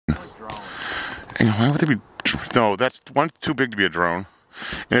Why would they be? No, that's one's too big to be a drone,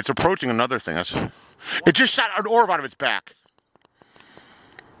 and it's approaching another thing. It just shot an orb out of its back.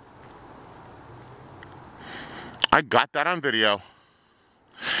 I got that on video.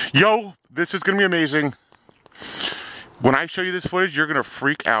 Yo, this is gonna be amazing. When I show you this footage, you're gonna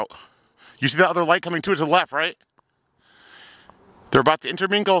freak out. You see that other light coming to the left, right? They're about to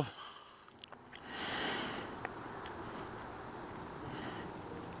intermingle.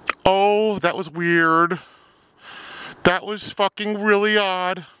 Oh, that was weird. That was fucking really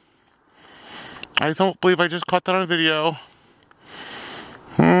odd. I don't believe I just caught that on video.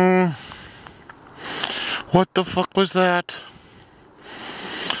 What the fuck was that?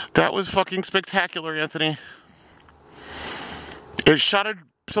 That was fucking spectacular, Anthony. It shot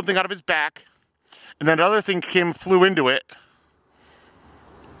something out of his back, and then another thing flew into it.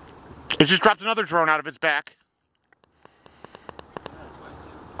 It just dropped another drone out of its back.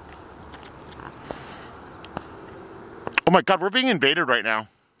 Oh my god, we're being invaded right now.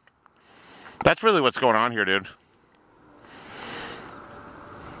 That's really what's going on here, dude.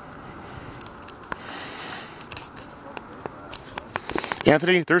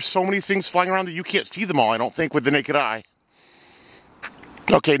 Anthony, there's so many things flying around that you can't see them all, I don't think, with the naked eye.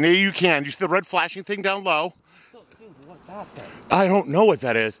 Okay, now you can. You see the red flashing thing down low? Dude, what's that thing? I don't know what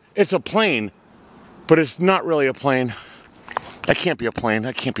that is. It's a plane, but it's not really a plane. That can't be a plane.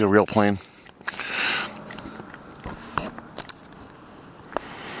 That can't be a real plane.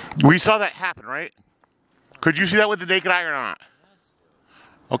 We saw that happen, right? Could you see that with the naked eye or not? Yes.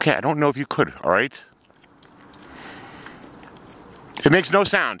 Okay, I don't know if you could, all right? It makes no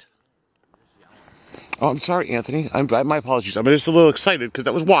sound. Oh, I'm sorry, Anthony. My apologies. I'm just a little excited because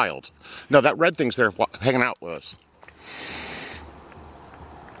that was wild. No, that red thing's there hanging out with us.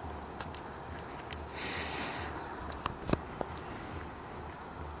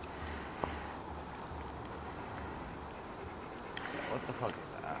 What the fuck is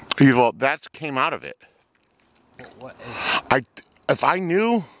that? Well, that came out of it. What is it? If I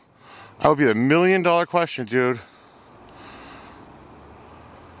knew, that would be the $1 million question, dude.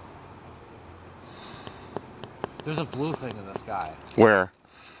 There's a blue thing in the sky. Where?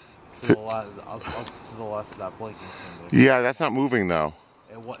 To the left, up to the left of that blinking thing. There. Yeah, that's not moving though.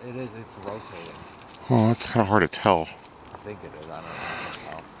 It is. It's rotating. Oh, that's kind of hard to tell. I think it is. I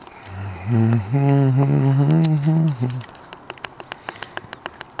don't know.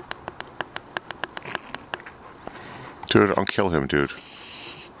 Dude, I'll kill him, dude.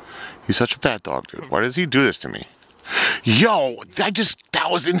 He's such a bad dog, dude. Why does he do this to me? Yo, that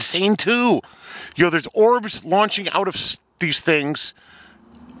was insane too. Yo, there's orbs launching out of these things.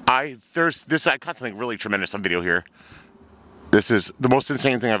 I caught something really tremendous on video here. This is the most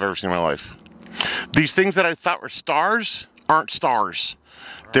insane thing I've ever seen in my life. These things that I thought were stars aren't stars.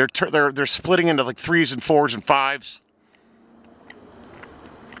 They're splitting into like 3s and 4s and 5s.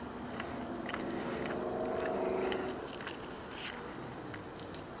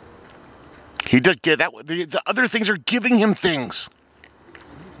 He did get that. The other things are giving him things.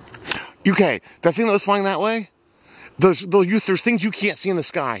 Okay, that thing that was flying that way, there's things you can't see in the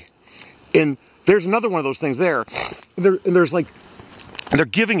sky, and there's another one of those things there. And they're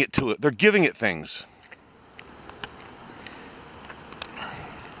giving it to it. They're giving it things.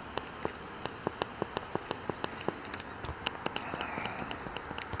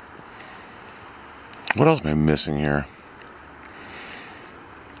 What else am I missing here?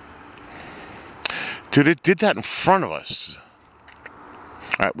 Dude, it did that in front of us.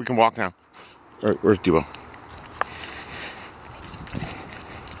 All right, we can walk now. All right, where's Debo?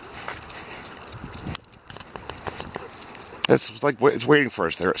 It's like it's waiting for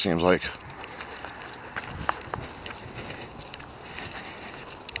us there, it seems like.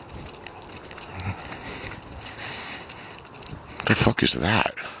 What the fuck is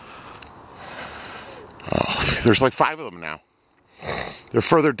that? Oh, there's like 5 of them now. They're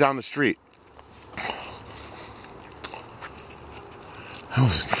further down the street. That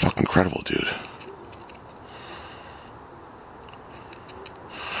was fucking incredible, dude.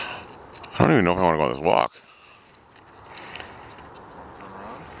 I don't even know if I want to go on this walk.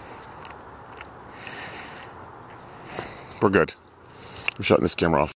 We're good. We're shutting this camera off.